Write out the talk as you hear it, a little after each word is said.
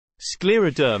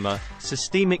Scleroderma,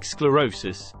 systemic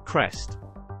sclerosis, CREST.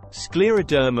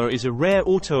 Scleroderma is a rare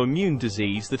autoimmune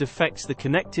disease that affects the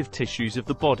connective tissues of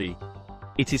the body.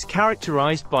 It is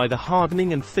characterized by the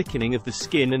hardening and thickening of the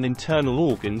skin and internal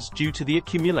organs due to the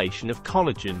accumulation of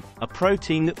collagen, a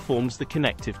protein that forms the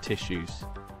connective tissues.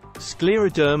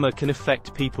 Scleroderma can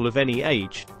affect people of any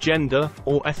age, gender,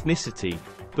 or ethnicity,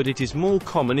 but it is more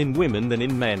common in women than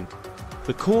in men.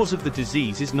 The cause of the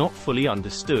disease is not fully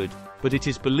understood, but it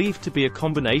is believed to be a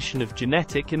combination of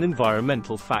genetic and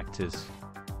environmental factors.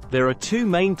 There are two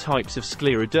main types of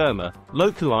scleroderma,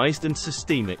 localized and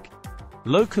systemic.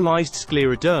 Localized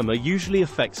scleroderma usually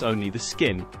affects only the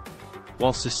skin,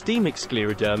 while systemic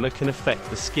scleroderma can affect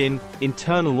the skin,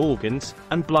 internal organs,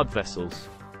 and blood vessels.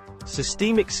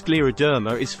 Systemic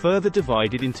scleroderma is further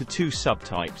divided into two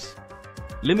subtypes: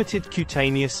 limited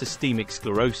cutaneous systemic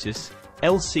sclerosis,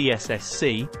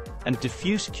 lcSSc, and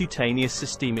diffuse cutaneous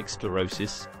systemic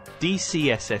sclerosis,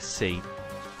 dcSSc.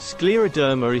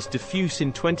 Scleroderma is diffuse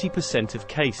in 20% of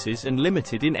cases and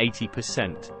limited in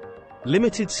 80%.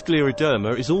 Limited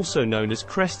scleroderma is also known as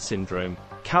CREST syndrome,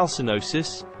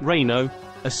 calcinosis, Raynaud,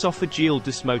 esophageal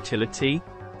dysmotility,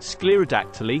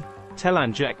 sclerodactyly,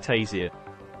 telangiectasia.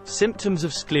 Symptoms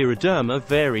of scleroderma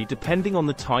vary depending on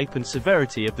the type and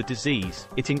severity of the disease.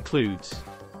 It includes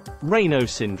Raynaud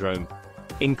syndrome,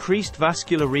 increased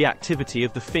vascular reactivity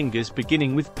of the fingers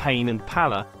beginning with pain and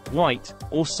pallor, white,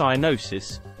 or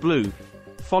cyanosis, blue,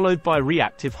 followed by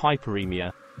reactive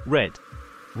hyperemia, red.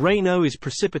 Raynaud is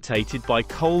precipitated by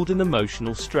cold and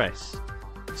emotional stress.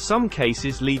 Some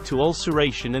cases lead to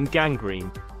ulceration and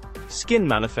gangrene. Skin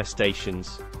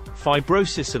manifestations: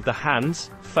 fibrosis of the hands,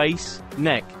 face,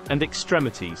 neck, and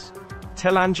extremities.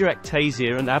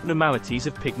 Telangiectasia and abnormalities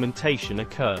of pigmentation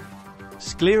occur.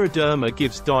 Scleroderma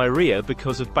gives diarrhea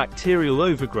because of bacterial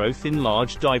overgrowth in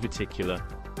large diverticula.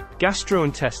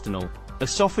 Gastrointestinal: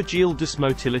 esophageal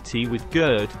dysmotility with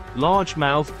GERD, large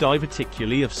mouth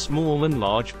diverticulae of small and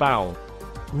large bowel.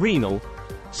 Renal: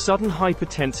 sudden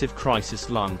hypertensive crisis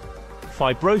lung.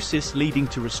 Fibrosis leading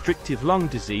to restrictive lung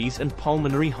disease and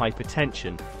pulmonary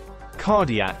hypertension.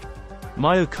 Cardiac: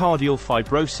 myocardial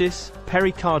fibrosis,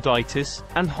 pericarditis,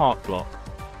 and heart block.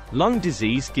 Lung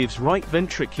disease gives right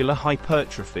ventricular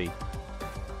hypertrophy.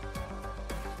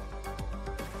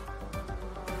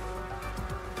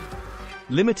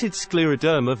 Limited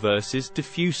scleroderma versus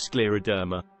diffuse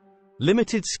scleroderma.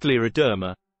 Limited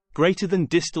scleroderma, greater than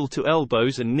distal to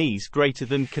elbows and knees, greater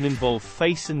than can involve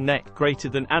face and neck, greater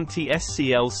than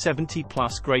anti-SCL70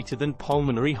 plus, greater than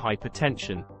pulmonary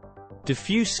hypertension.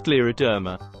 Diffuse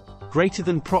scleroderma, greater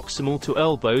than proximal to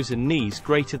elbows and knees,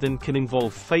 greater than can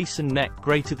involve face and neck,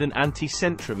 greater than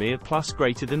anti-centromere plus,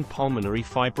 greater than pulmonary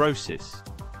fibrosis.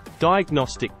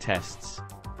 Diagnostic tests: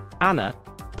 ANA,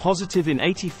 positive in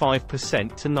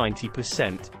 85% to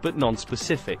 90%, but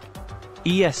non-specific.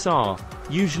 ESR,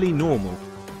 usually normal.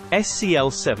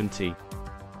 SCL70.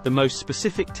 The most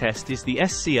specific test is the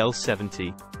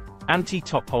SCL70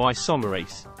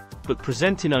 anti-topoisomerase, but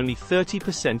present in only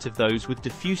 30% of those with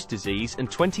diffuse disease and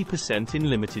 20% in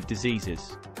limited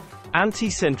diseases.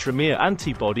 Anti-centromere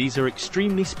antibodies are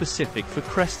extremely specific for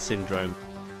CREST syndrome.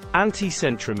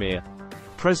 Anti-centromere,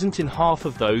 present in half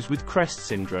of those with CREST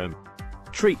syndrome.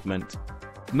 Treatment: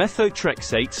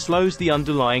 methotrexate slows the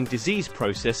underlying disease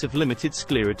process of limited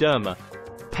scleroderma.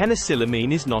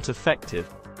 Penicillamine is not effective.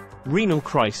 Renal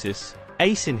crisis: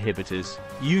 ACE inhibitors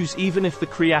use even if the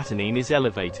creatinine is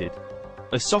elevated.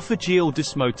 Esophageal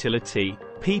dysmotility,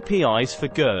 PPIs for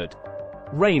GERD.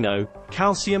 Raynaud,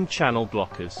 calcium channel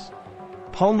blockers.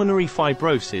 Pulmonary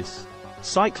fibrosis,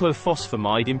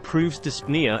 cyclophosphamide improves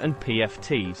dyspnea and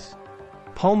PFTs.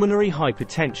 Pulmonary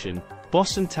hypertension,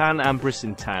 bosentan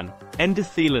ambrisentan,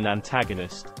 endothelin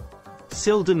antagonist.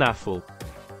 Sildenafil.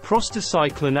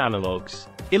 Prostacyclin analogues,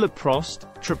 iloprost,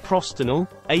 treprostinil,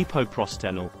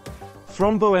 apoprostenol.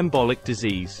 Thromboembolic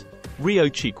disease,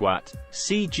 riochiguat,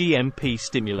 CGMP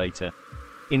stimulator.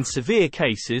 In severe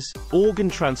cases, organ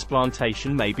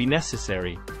transplantation may be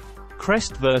necessary.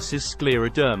 CREST versus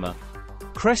scleroderma.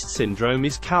 CREST syndrome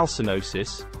is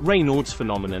calcinosis, Raynaud's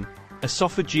phenomenon,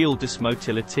 esophageal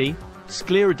dysmotility,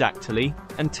 sclerodactyly,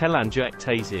 and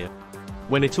telangiectasia.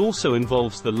 When it also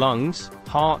involves the lungs,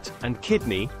 heart, and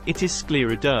kidney, it is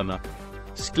scleroderma.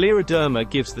 Scleroderma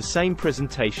gives the same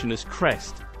presentation as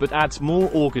CREST, but adds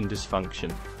more organ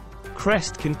dysfunction.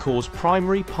 CREST can cause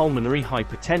primary pulmonary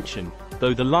hypertension,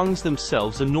 though the lungs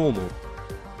themselves are normal.